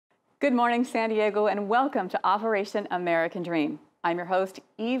Good morning, San Diego, and welcome to Operation American Dream. I'm your host,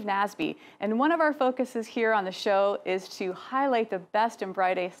 Eve Nasby, and one of our focuses here on the show is to highlight the best and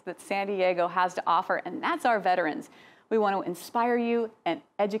brightest that San Diego has to offer, and that's our veterans. We want to inspire you and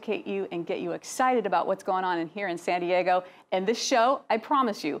educate you and get you excited about what's going on here in San Diego, and this show, I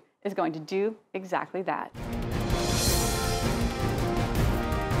promise you, is going to do exactly that.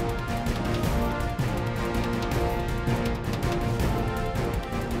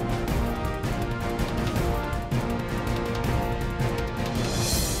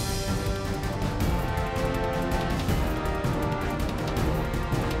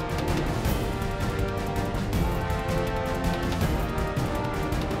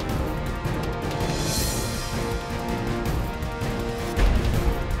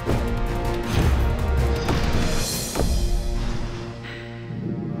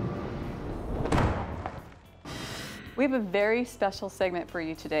 We have a very special segment for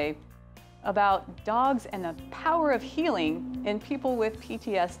you today about dogs and the power of healing in people with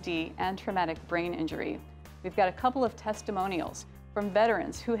PTSD and traumatic brain injury. We've got a couple of testimonials from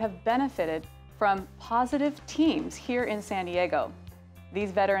veterans who have benefited from Paws'itive teams here in San Diego.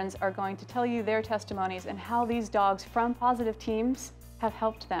 These veterans are going to tell you their testimonies and how these dogs from Paws'itive teams have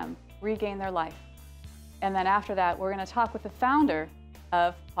helped them regain their life. And then after that, we're going to talk with the founder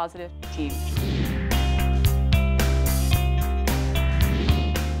of Paws'itive teams.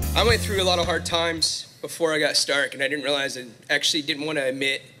 I went through a lot of hard times before I got Stark, and I didn't realize I actually didn't want to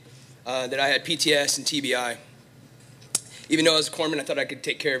admit that I had PTS and TBI. Even though I was a corpsman, I thought I could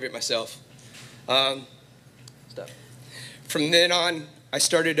take care of it myself. From then on, I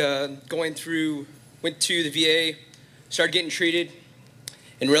started went to the VA, started getting treated,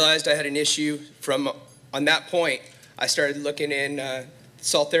 and realized I had an issue. On that point, I started looking in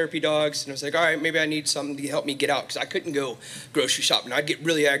salt therapy dogs, and I was like, all right, maybe I need something to help me get out, because I couldn't go grocery shopping. I'd get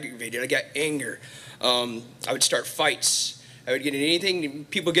really aggravated. I got anger. I would start fights. I would get in anything.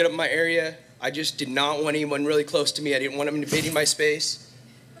 People get up in my area. I just did not want anyone really close to me. I didn't want them invading my space.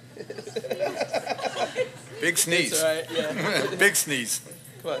 Big sneeze. That's all right, yeah. Big sneeze.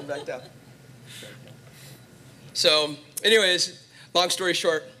 Come on, back down. So, anyways, long story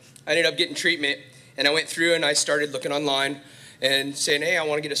short, I ended up getting treatment, and I went through and I started looking online and saying, hey, I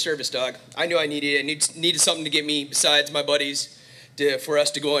want to get a service dog. I knew I needed it. I needed something to get me besides my buddies for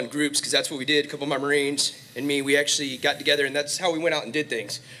us to go in groups, because that's what we did. A couple of my Marines and me, we actually got together, and that's how we went out and did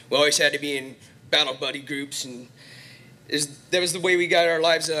things. We always had to be in battle buddy groups, and that was the way we got our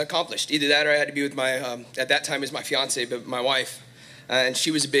lives accomplished. Either that or I had to be with my, at that time, is my fiance, but my wife, and she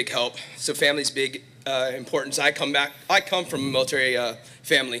was a big help. So family's big importance. I come from a military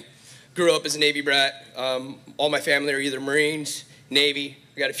family. Grew up as a Navy brat. All my family are either Marines, Navy.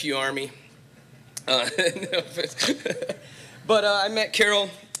 I got a few Army. But I met Carol,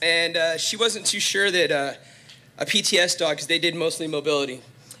 and she wasn't too sure that a PTS dog, because they did mostly mobility,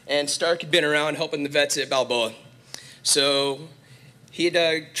 and Stark had been around helping the vets at Balboa. So he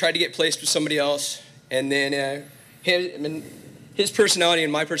had tried to get placed with somebody else, and then his personality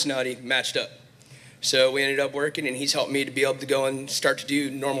and my personality matched up. So we ended up working, and he's helped me to be able to go and start to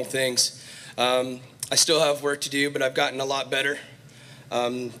do normal things. I still have work to do, but I've gotten a lot better.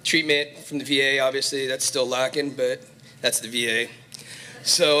 Treatment from the VA, obviously, that's still lacking, but that's the VA.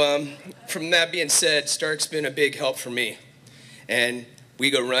 So from that being said, Stark's been a big help for me. And we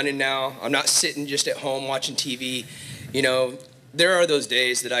go running now. I'm not sitting just at home watching TV. You know, there are those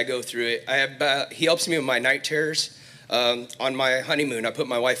days that I go through it. He helps me with my night terrors. On my honeymoon, I put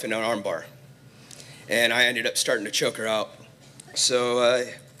my wife in an arm bar, and I ended up starting to choke her out. So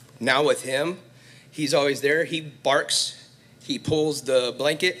now with him, he's always there. He barks. He pulls the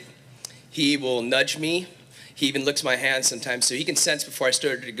blanket. He will nudge me. He even licks my hand sometimes, so he can sense before I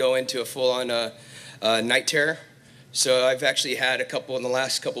started to go into a full-on night terror. So I've actually had a couple in the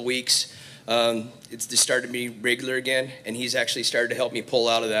last couple weeks. It's just started to be regular again, and he's actually started to help me pull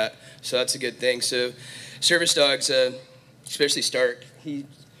out of that. So that's a good thing. So service dogs, especially Stark, he's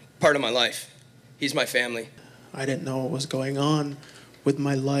part of my life. He's my family. I didn't know what was going on with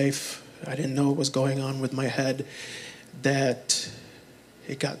my life. I didn't know what was going on with my head, that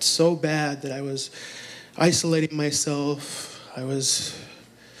it got so bad that I was isolating myself. I was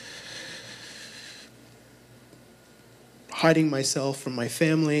hiding myself from my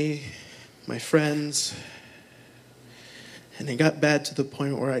family, my friends, and it got bad to the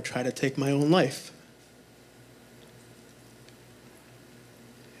point where I tried to take my own life.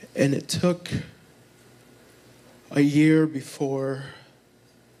 And it took a year before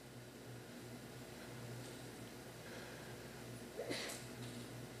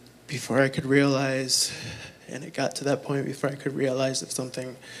I could realize, and it got to that point before I could realize that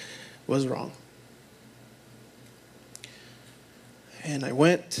something was wrong. And I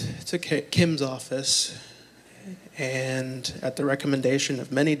went to Kim's office, and at the recommendation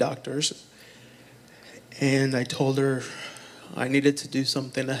of many doctors, and I told her I needed to do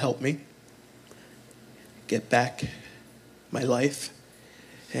something to help me get back my life.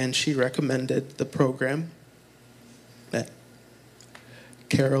 And she recommended the program that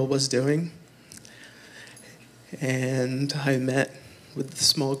Carol was doing. And I met with the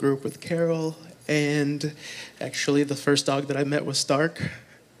small group with Carol, and actually the first dog that I met was Stark.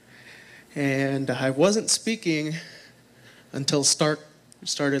 And I wasn't speaking until Stark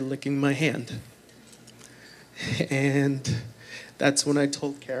started licking my hand. And that's when I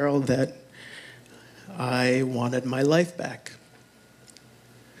told Carol that I wanted my life back.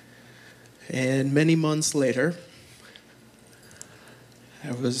 And many months later,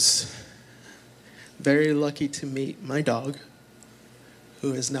 I was very lucky to meet my dog,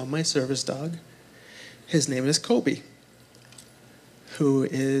 who is now my service dog. His name is Kobe, who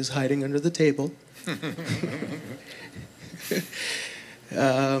is hiding under the table.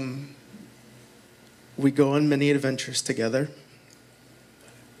 We go on many adventures together.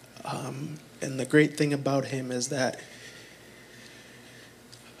 And the great thing about him is that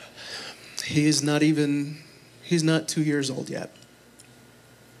he's not 2 years old yet.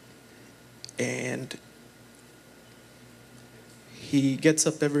 And he gets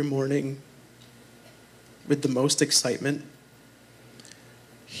up every morning with the most excitement.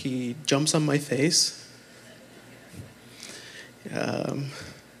 He jumps on my face.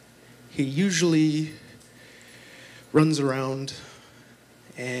 He usually runs around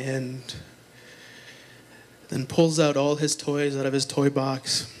and then pulls out all his toys out of his toy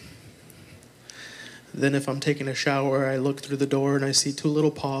box. Then if I'm taking a shower, I look through the door and I see two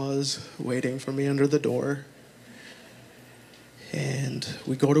little paws waiting for me under the door. And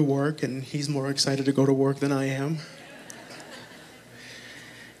we go to work, and he's more excited to go to work than I am.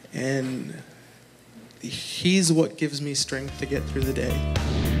 And he's what gives me strength to get through the day.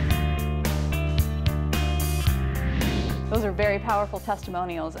 Those are very powerful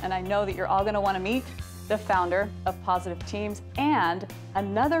testimonials, and I know that you're all going to want to meet the founder of Paws'itive Teams and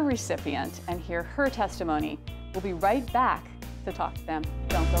another recipient and hear her testimony. We'll be right back to talk to them.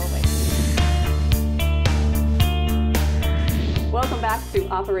 Don't go away. Welcome back to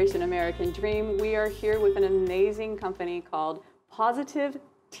Operation American Dream. We are here with an amazing company called Paws'itive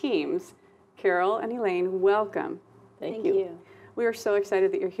Teams. Carol and Elaine, welcome. Thank you. We are so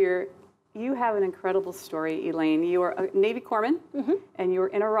excited that you're here. You have an incredible story, Elaine. You are a Navy corpsman, and you were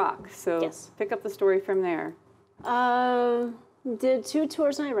in Iraq. So yes. Pick up the story from there. Did 2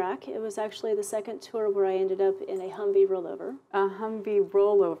 tours in Iraq. It was actually the second tour where I ended up in a Humvee rollover. A Humvee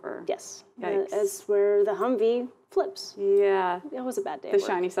rollover. Yes. Yikes. That's where the Humvee flips. Yeah. It was a bad day at The work.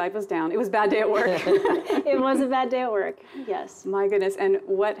 shiny side was down. It was a bad day at work. It was a bad day at work, yes. My goodness. And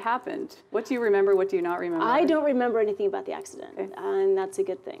what happened? What do you remember? What do you not remember? I don't remember anything about the accident, and that's a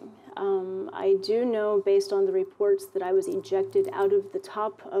good thing. I do know, based on the reports, that I was ejected out of the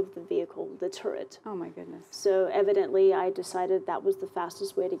top of the vehicle, the turret. Oh, my goodness. So evidently, I decided that was the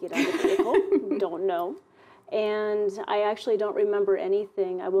fastest way to get out of the vehicle. Don't know. And I actually don't remember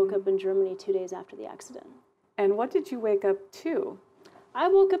anything. I woke up in Germany 2 days after the accident. And what did you wake up to? I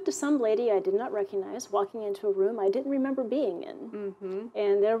woke up to some lady I did not recognize walking into a room I didn't remember being in.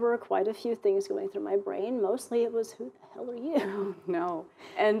 And there were quite a few things going through my brain. Mostly it was, who the hell are you? Oh, no.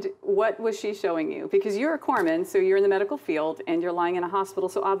 And what was she showing you? Because you're a corpsman, so you're in the medical field, and you're lying in a hospital,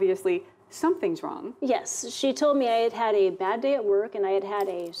 so obviously something's wrong. Yes, she told me I had had a bad day at work and I had had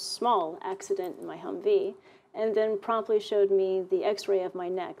a small accident in my Humvee, and then promptly showed me the x-ray of my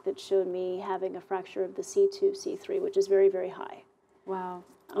neck that showed me having a fracture of the C2, C3, which is very, very high. Wow.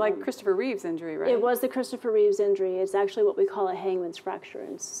 Like Christopher Reeve's injury, right? It was the Christopher Reeve's injury. It's actually what we call a hangman's fracture.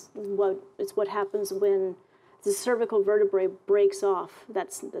 It's what happens when the cervical vertebrae breaks off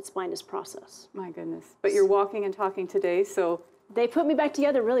that spinous process. My goodness. But you're walking and talking today, so... They put me back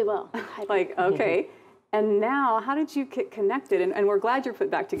together really well. Like, okay. And now, how did you get connected? And we're glad you're put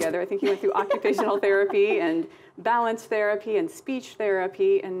back together. I think you went through occupational therapy and balance therapy and speech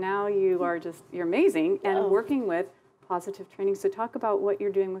therapy, and now you're amazing and working with Paws'itive Training. So talk about what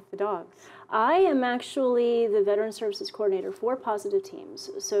you're doing with the dogs. I am actually the Veteran Services Coordinator for Paws'itive Teams.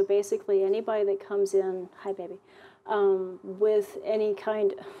 So basically anybody that comes in, hi baby, with any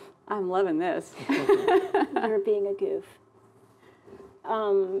kind... I'm loving this. You're being a goof.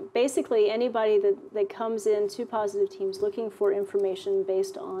 Basically anybody that comes in to Paws'itive Teams looking for information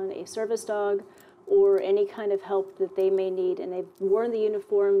based on a service dog or any kind of help that they may need, and they've worn the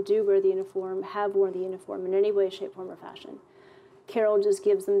uniform, do wear the uniform, have worn the uniform in any way, shape, form, or fashion. Carol just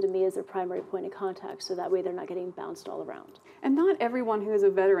gives them to me as their primary point of contact, so that way they're not getting bounced all around. And not everyone who is a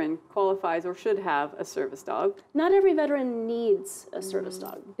veteran qualifies or should have a service dog. Not every veteran needs a service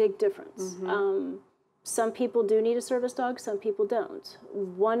dog. Big difference. Some people do need a service dog, some people don't.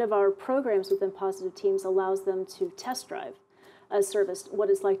 One of our programs within Paws'itive Teams allows them to test drive a service, what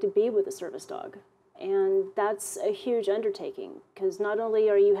it's like to be with a service dog. And that's a huge undertaking, because not only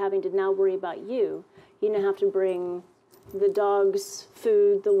are you having to now worry about you, you now have to bring the dog's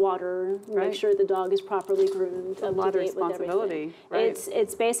food, the water, make sure the dog is properly groomed, a lot of responsibility. Right.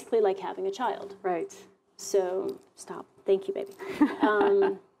 It's basically like having a child. Right. So stop. Thank you, baby.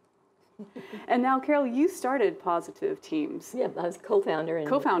 And now, Carol, you started Paws'itive Teams. Yeah, I was co-founder in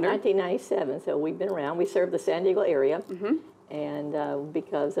 1997, so we've been around. We serve the San Diego area, and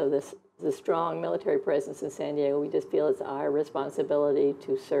because of the strong military presence in San Diego, we just feel it's our responsibility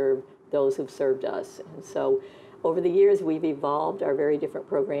to serve those who've served us. And so over the years, we've evolved our very different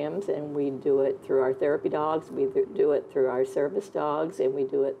programs, and we do it through our therapy dogs, we do it through our service dogs, and we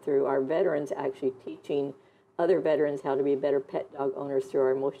do it through our veterans actually teaching other veterans how to be better pet dog owners through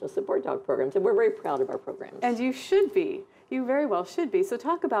our emotional support dog programs. And we're very proud of our programs. And you should be. You very well should be. So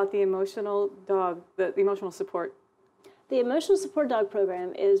talk about the emotional dog, the emotional support. The emotional support dog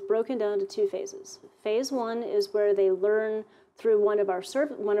program is broken down to 2 phases. Phase 1 is where they learn through one of our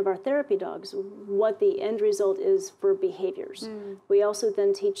therapy dogs what the end result is for behaviors. We also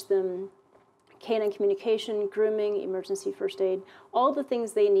then teach them canine communication, grooming, emergency first aid, all the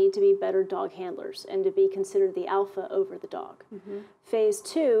things they need to be better dog handlers and to be considered the alpha over the dog. Phase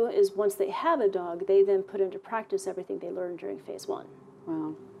 2 is once they have a dog, they then put into practice everything they learned during phase 1.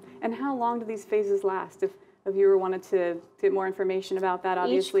 Wow. And how long do these phases last? If a viewer wanted to get more information about that,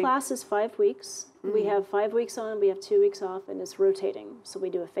 obviously. Each class is 5 weeks. We have 5 weeks on, we have 2 weeks off, and it's rotating. So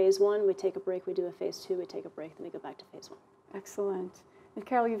we do a phase 1, we take a break, we do a phase 2, we take a break, then we go back to phase 1. Excellent. And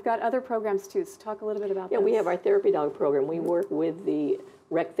Carol, you've got other programs too, so talk a little bit about that. Yeah, we have our therapy dog program. We work with the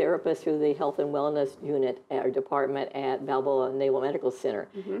rec therapist through the health and wellness unit at our department at Balboa Naval Medical Center.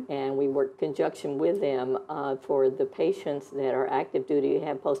 And we work in conjunction with them for the patients that are active duty,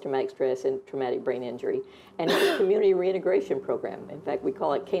 have post-traumatic stress and traumatic brain injury. And it's a community reintegration program. In fact, we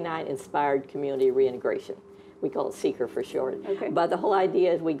call it Canine Inspired Community Reintegration. We call it SEEKER for short. But the whole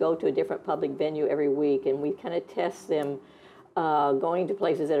idea is we go to a different public venue every week, and we kind of test them going to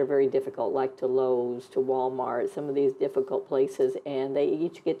places that are very difficult, like to Lowe's, to Walmart, some of these difficult places, and they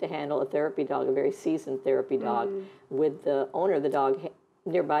each get to handle a therapy dog, a very seasoned therapy dog, with the owner of the dog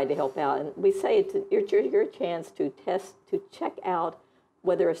nearby to help out. And we say it's your chance to check out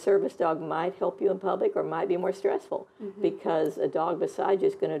whether a service dog might help you in public or might be more stressful, because a dog beside you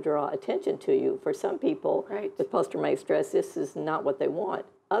is going to draw attention to you. For some people with post-traumatic stress, this is not what they want.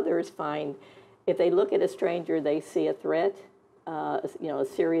 Others find if they look at a stranger, they see a threat, a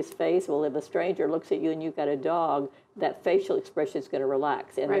serious face. Well, if a stranger looks at you and you've got a dog, that facial expression is going to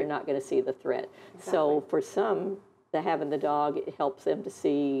relax, and they're not going to see the threat. So for some, having the dog, it helps them to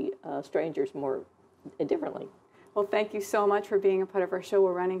see strangers more differently. Well, thank you so much for being a part of our show.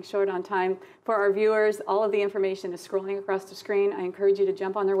 We're running short on time. For our viewers, all of the information is scrolling across the screen. I encourage you to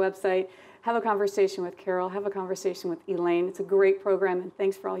jump on their website, have a conversation with Carol, have a conversation with Elaine. It's a great program, and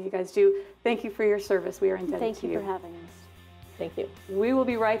thanks for all you guys do. Thank you for your service. We are indebted to you. Thank you for having us. Thank you. We will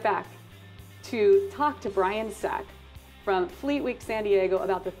be right back to talk to Brian Sack from Fleet Week San Diego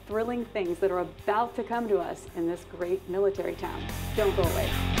about the thrilling things that are about to come to us in this great military town. Don't go away.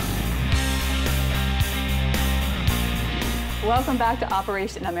 Welcome back to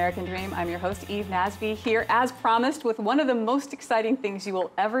Operation American Dream. I'm your host, Eve Nasby, here as promised with one of the most exciting things you will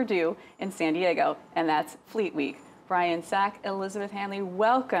ever do in San Diego, and that's Fleet Week. Brian Sack, Elizabeth Hanley,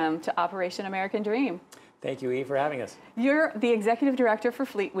 welcome to Operation American Dream. Thank you, Eve, for having us. You're the executive director for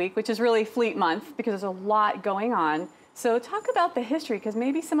Fleet Week, which is really Fleet Month because there's a lot going on. So talk about the history, because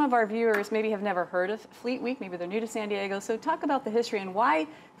maybe some of our viewers maybe have never heard of Fleet Week, maybe they're new to San Diego. So talk about the history and why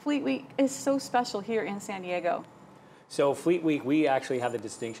Fleet Week is so special here in San Diego. So Fleet Week, we actually have the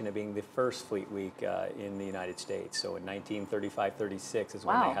distinction of being the first Fleet Week in the United States. So in 1935-36 is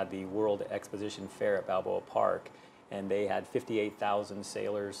when they had the World Exposition Fair at Balboa Park, and they had 58,000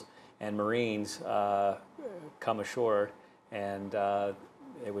 sailors and Marines come ashore, and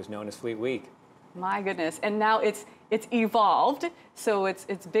it was known as Fleet Week. My goodness, and now it's evolved, so it's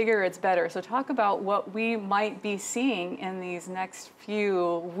bigger, it's better. So talk about what we might be seeing in these next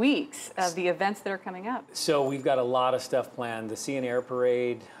few weeks of the events that are coming up. So we've got a lot of stuff planned. The Sea and Air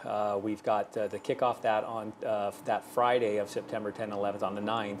Parade, we've got the kickoff that on that Friday of September 10th and 11th on the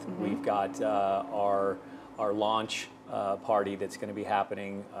 9th. We've got our launch party that's going to be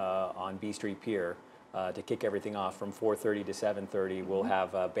happening on B Street Pier. to kick everything off from 4:30 to 7:30. We'll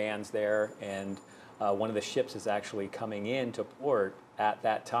have bands there, and one of the ships is actually coming into port at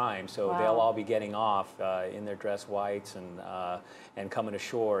that time, so they'll all be getting off in their dress whites and coming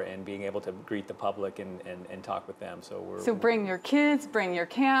ashore and being able to greet the public and talk with them. So bring your kids, bring your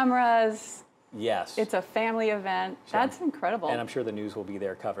cameras. Yes. It's a family event. Sure. That's incredible. And I'm sure the news will be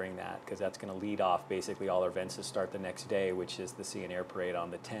there covering that, because that's going to lead off basically all our events to start the next day, which is the Sea and Air Parade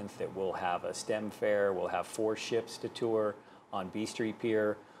on the 10th. That we'll have a STEM fair. We'll have 4 ships to tour on B Street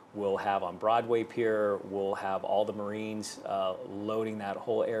Pier. We'll have on Broadway Pier. We'll have all the Marines loading that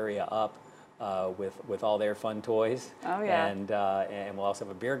whole area up with all their fun toys. Oh, yeah. And we'll also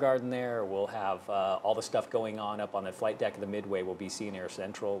have a beer garden there. We'll have all the stuff going on up on the flight deck of the Midway will be Sea and Air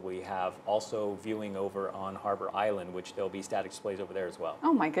Central. We have also viewing over on Harbor Island, which there'll be static displays over there as well.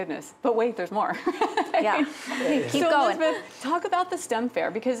 Oh my goodness. But wait, there's more. Yeah. Keep going. Elizabeth, talk about the STEM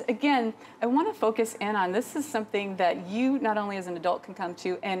fair, because again, I want to focus in on this is something that you not only as an adult can come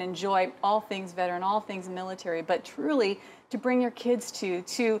to and enjoy all things veteran, all things military, but truly to bring your kids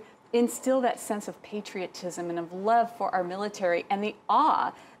to instill that sense of patriotism and of love for our military and the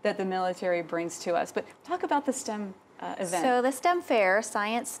awe that the military brings to us. But talk about the STEM event. So the STEM fair,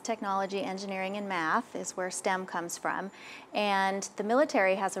 science, technology, engineering, and math, is where STEM comes from. And the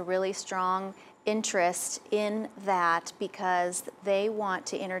military has a really strong interest in that because they want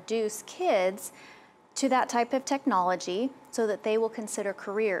to introduce kids to that type of technology so that they will consider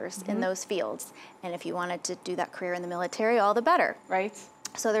careers in those fields. And if you wanted to do that career in the military, all the better. Right.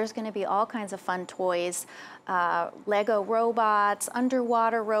 So there's going to be all kinds of fun toys, Lego robots,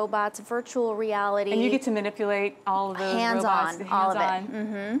 underwater robots, virtual reality. And you get to manipulate all of those robots. Hands-on, all of it.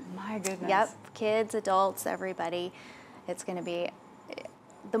 Mm-hmm. My goodness. Yep, kids, adults, everybody. It's going to be,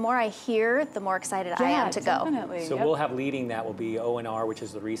 the more I hear, the more excited I am to definitely. go. So we'll have leading that will be ONR, which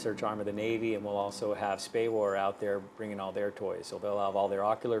is the research arm of the Navy, and we'll also have SPAWAR out there bringing all their toys. So they'll have all their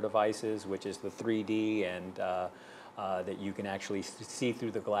ocular devices, which is the 3D and that you can actually see through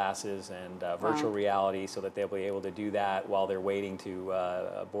the glasses, and virtual reality, so that they'll be able to do that while they're waiting to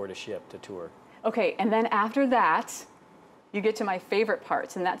board a ship to tour. Okay, and then after that, you get to my favorite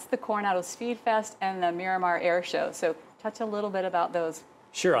parts, and that's the Coronado Speed Fest and the Miramar Air Show. So touch a little bit about those.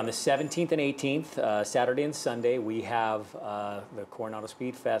 Sure. On the 17th and 18th, Saturday and Sunday, we have the Coronado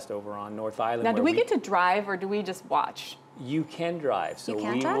Speed Fest over on North Island. Now, do we get to drive, or do we just watch? You can drive. So You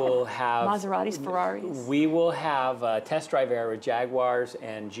can we drive. will have Maseratis, Ferraris. We will have a test drive area with Jaguars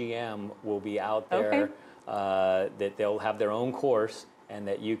and GM will be out there. Okay. That they'll have their own course, and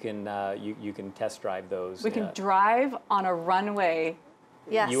that you can you can test drive those. We can drive on a runway.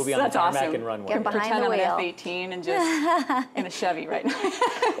 Yes. You will be on That's the tarmac awesome. and runway. Get behind Pretend the I'm wheel. an F-18 and just in a Chevy right now.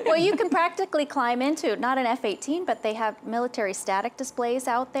 Well, you can practically climb into, not an F-18, but they have military static displays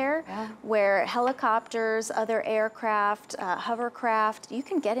out there where helicopters, other aircraft, hovercraft, you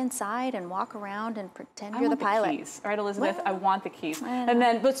can get inside and walk around and pretend you're the pilot. The keys. All right, Elizabeth, Well, I want the keys. I And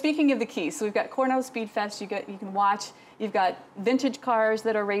then, but speaking of the keys, so we've got Coronado Speed Fest. You can watch. You've got vintage cars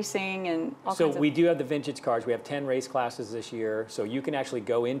that are racing and all So kinds of. we do have the vintage cars. We have 10 race classes this year. So you can actually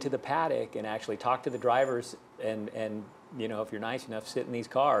go into the paddock and actually talk to the drivers and you know, if you're nice enough, sit in these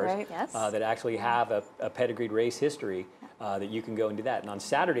cars Right. Yes. that actually have a pedigreed race history that you can go and do that. And on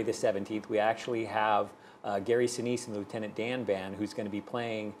Saturday the 17th, we actually have Gary Sinise and Lieutenant Dan Band, who's going to be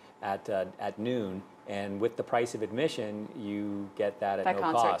playing at noon. And with the price of admission, you get that at That no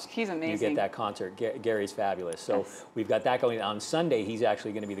concert. cost. He's You amazing. get that concert. Gary's fabulous. So Yes. we've got that going. On Sunday, he's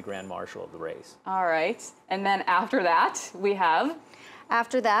actually going to be the Grand Marshal of the race. All right, and then after that we have.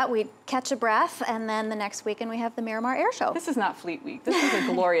 After that, we catch a breath, and then the next weekend we have the Miramar Air Show. This is not Fleet Week. This is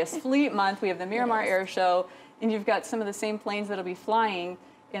a glorious Fleet Month. We have the Miramar Air Show, and you've got some of the same planes that'll be flying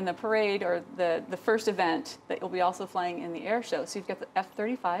in the parade or the first event that you'll be also flying in the air show. So you've got the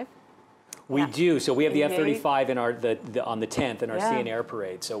F-35. We do. So we have the Okay. F-35 in our on the 10th in our Yeah. Sea and Air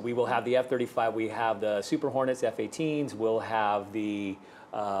Parade. So we will have the F-35. We have the Super Hornets, F-18s. We'll have the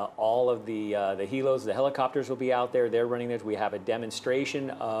all of the helos. The helicopters will be out there. They're running theirs. We have a demonstration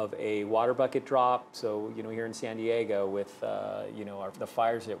of a water bucket drop. So you know, here in San Diego with you know the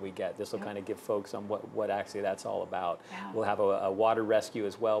fires that we get, this will kind of give folks on what actually that's all about. Yeah. We'll have a water rescue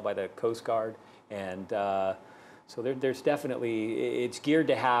as well by the Coast Guard, and so there's definitely, it's geared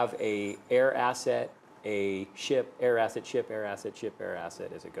to have a air asset, a ship, air asset, ship, air asset, ship, air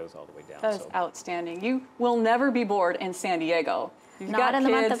asset as it goes all the way down. That is outstanding. You will never be bored in San Diego. You've Not got in the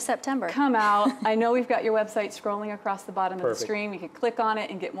month of kids, September. Come out. I know we've got your website scrolling across the bottom of the Perfect. screen. You can click on it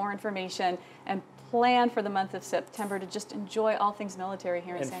and get more information. And plan for the month of September to just enjoy all things military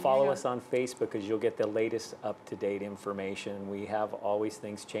here in San Diego. And follow us on Facebook because you'll get the latest up-to-date information. We have always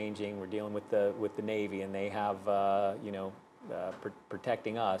things changing. We're dealing with the Navy, and they have you know,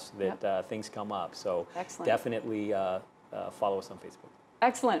 protecting us that things come up. So definitely follow us on Facebook.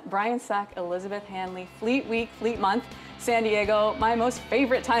 Excellent. Brian Sack, Elizabeth Hanley, Fleet Week, Fleet Month, San Diego, my most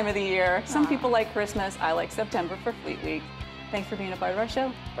favorite time of the year. Some people like Christmas. I like September for Fleet Week. Thanks for being a part of our show.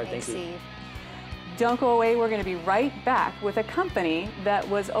 All right, thank you. Steve. Don't go away. We're going to be right back with a company that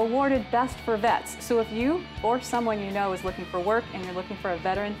was awarded Best for Vets. So if you or someone you know is looking for work and you're looking for a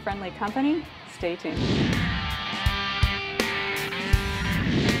veteran-friendly company, stay tuned.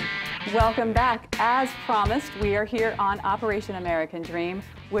 Welcome back. As promised, we are here on Operation American Dream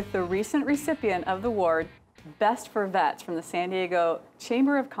with the recent recipient of the award, Best for Vets from the San Diego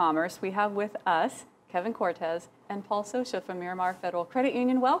Chamber of Commerce. We have with us Kevin Cortez and Paul Sosha from Miramar Federal Credit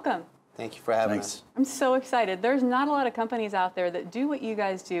Union. Welcome. Thank you for having us. I'm so excited. There's not a lot of companies out there that do what you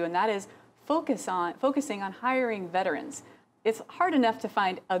guys do, and that is focusing on hiring veterans. It's hard enough to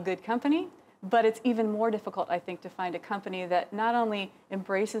find a good company, but it's even more difficult, I think, to find a company that not only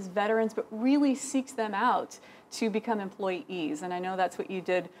embraces veterans, but really seeks them out to become employees. And I know that's what you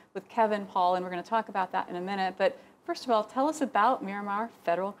did with Kevin, Paul, and we're going to talk about that in a minute. But first of all, tell us about Miramar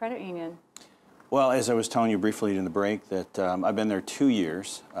Federal Credit Union. Well, as I was telling you briefly in the break, that I've been there 2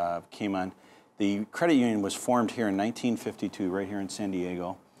 years, came on. The credit union was formed here in 1952, right here in San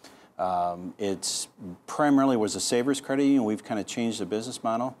Diego. It's primarily was a savers credit union. We've kind of changed the business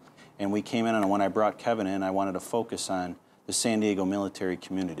model. And we came in, and when I brought Kevin in, I wanted to focus on the San Diego military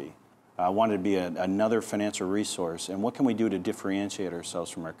community. I wanted to be another financial resource, and what can we do to differentiate ourselves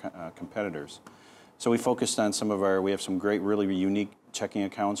from our competitors? So we focused on we have some great, really unique checking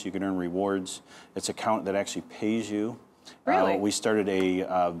accounts. You can earn rewards. It's an account that actually pays you. Really? We started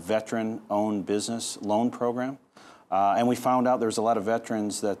a veteran-owned business loan program. And we found out there's a lot of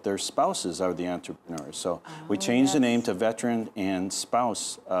veterans that their spouses are the entrepreneurs. So we changed the name to Veteran and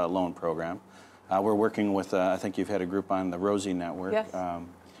Spouse Loan Program. We're working with, I think you've had a group on the Rosie Network. Yes.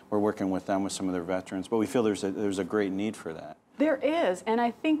 We're working with them with some of their veterans, but we feel there's a great need for that. There is, and I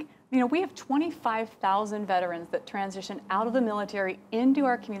think, you know, we have 25,000 veterans that transition out of the military into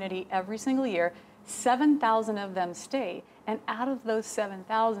our community every single year. 7,000 of them stay. And out of those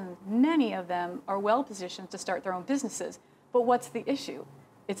 7,000, many of them are well positioned to start their own businesses. But what's the issue?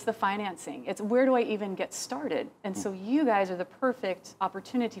 It's the financing. It's where do I even get started? And so you guys are the perfect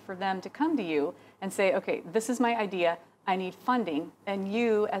opportunity for them to come to you and say, okay, this is my idea. I need funding. And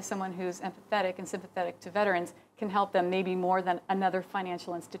you, as someone who's empathetic and sympathetic to veterans, can help them maybe more than another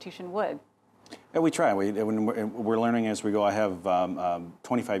financial institution would. Yeah, we try. We're learning as we go. I have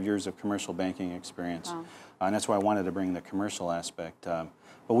 25 years of commercial banking experience, and that's why I wanted to bring the commercial aspect.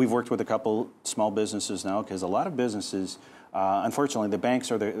 But we've worked with a couple small businesses now, because a lot of businesses, unfortunately, the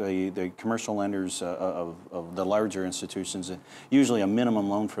banks are the commercial lenders of the larger institutions. Usually a minimum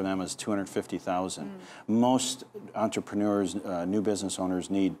loan for them is $250,000. Most entrepreneurs, new business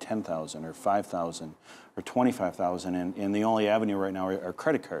owners need $10,000 or $5,000 or $25,000, and the only avenue right now are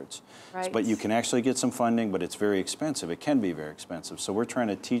credit cards. Right. But you can actually get some funding, but it's very expensive. It can be very expensive. So we're trying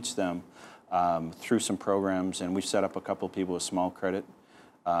to teach them through some programs, and we've set up a couple of people with small credit.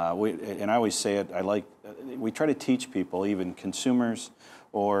 And I always say it, we try to teach people, even consumers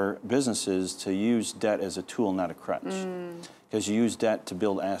or businesses, to use debt as a tool, not a crutch. Because you use debt to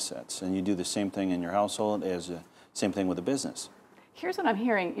build assets, and you do the same thing in your household as same thing with a business. Here's what I'm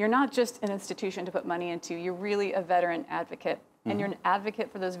hearing. You're not just an institution to put money into. You're really a veteran advocate. And you're an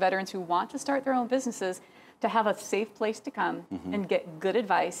advocate for those veterans who want to start their own businesses to have a safe place to come and get good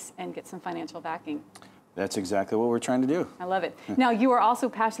advice and get some financial backing. That's exactly what we're trying to do. I love it. Now, you are also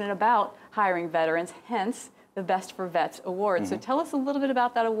passionate about hiring veterans, hence the Best for Vets award. So tell us a little bit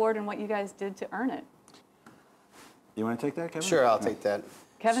about that award and what you guys did to earn it. You want to take that, Kevin? Sure, I'll take that.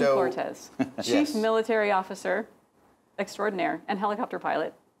 Kevin Cortez, Chief Yes. Military Officer Extraordinaire and helicopter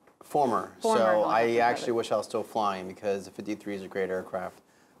pilot. Former. Former So I helicopter actually pilot. wish I was still flying, because the 53 is a great aircraft.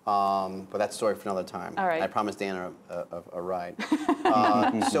 But that's a story for another time. All right. I promised Dan a ride.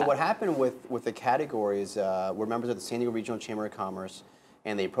 So what happened with the categories, we're members of the San Diego Regional Chamber of Commerce,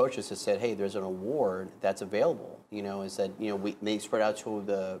 and they approached us and said, hey, there's an award that's available, and said, they spread out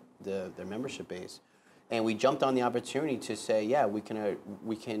to their membership base. And we jumped on the opportunity to say, yeah, we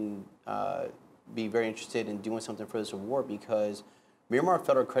can be very interested in doing something for this award, because Miramar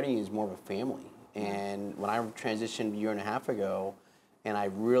Federal Credit Union is more of a family. And when I transitioned a year and a half ago, and I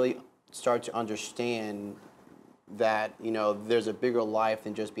really started to understand that there's a bigger life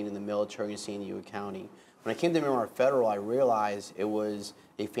than just being in the military in San Diego County. When I came to Miramar Federal, I realized it was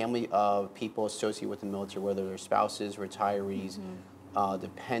a family of people associated with the military, whether they're spouses, retirees,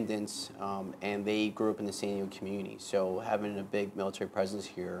 dependents, and they grew up in the San Diego community. So having a big military presence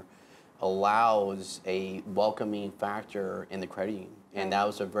here allows a welcoming factor in the credit union. And that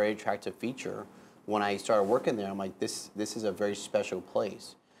was a very attractive feature. When I started working there, I'm like, this is a very special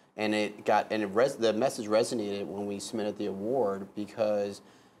place. And the message resonated when we submitted the award, because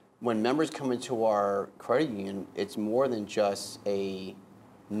when members come into our credit union, it's more than just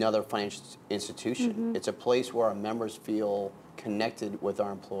another financial institution. It's a place where our members feel connected with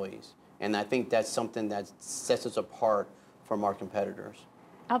our employees. And I think that's something that sets us apart from our competitors.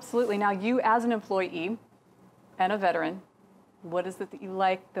 Absolutely. Now, you as an employee and a veteran, what is it that you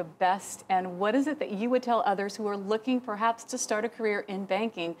like the best, and what is it that you would tell others who are looking perhaps to start a career in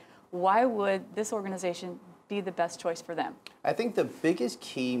banking? Why would this organization be the best choice for them? I think the biggest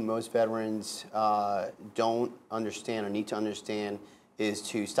key most veterans don't understand or need to understand is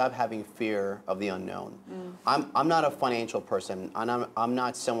to stop having fear of the unknown. I'm not a financial person, and I'm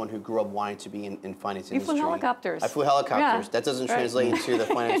not someone who grew up wanting to be in finance industry. You flew helicopters. I flew helicopters. Yeah. That doesn't translate into the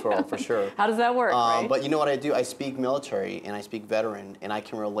finance world, for sure. How does that work, right? But you know what I do? I speak military and I speak veteran, and I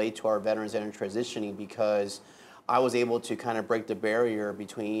can relate to our veterans that are transitioning, because I was able to kind of break the barrier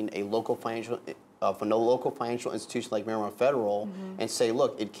between a local financial institution like Miramar Federal and say,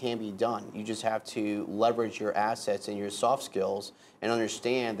 look, it can be done. You just have to leverage your assets and your soft skills and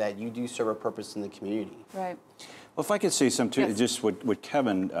understand that you do serve a purpose in the community. Right. Well, if I could say something, yes. Just with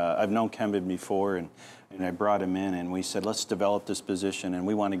Kevin, I've known Kevin before, and I brought him in, and we said, let's develop this position, and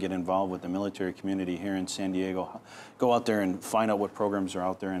we want to get involved with the military community here in San Diego. Go out there and find out what programs are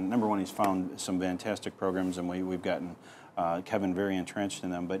out there. And number one, he's found some fantastic programs, and we've gotten Kevin very entrenched in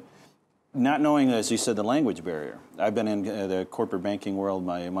them. But not knowing, as you said, the language barrier. I've been in the corporate banking world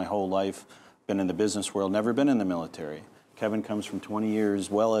my whole life, been in the business world, never been in the military. Kevin comes from 20 years,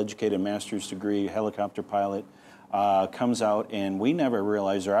 well-educated, master's degree, helicopter pilot, comes out, and we never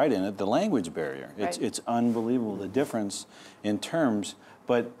realized, or I didn't, the language barrier. It's unbelievable, the difference in terms.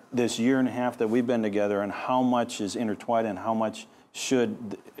 But this year and a half that we've been together, and how much is intertwined and how much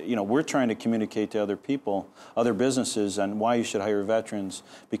should, we're trying to communicate to other people, other businesses, on why you should hire veterans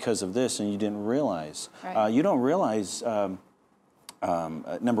because of this, and you didn't realize. Right. You don't realize,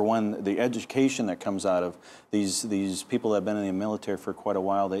 number one, the education that comes out of these people that have been in the military for quite a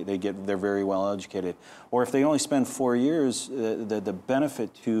while. They're very well educated. Or if they only spend 4 years, the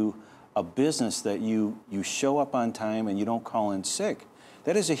benefit to a business that you show up on time and you don't call in sick.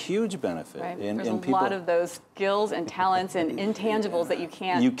 That is a huge benefit. Right. There's a lot of those skills and talents and intangibles that you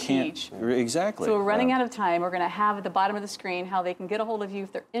can't teach. Exactly. So we're running out of time. We're going to have at the bottom of the screen how they can get a hold of you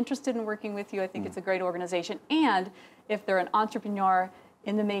if they're interested in working with you. I think it's a great organization. And if they're an entrepreneur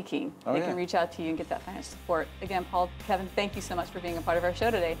in the making, they can reach out to you and get that financial support. Again, Paul, Kevin, thank you so much for being a part of our show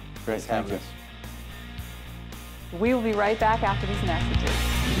today. Great, thank you. We will be right back after these messages.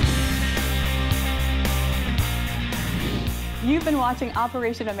 You've been watching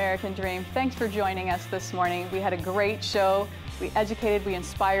Operation American Dream. Thanks for joining us this morning. We had a great show. We educated, we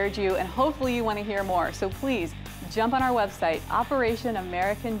inspired you, and hopefully you want to hear more. So please jump on our website,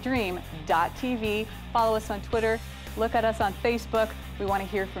 operationamericandream.tv. Follow us on Twitter. Look at us on Facebook. We want to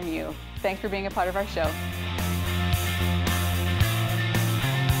hear from you. Thanks for being a part of our show.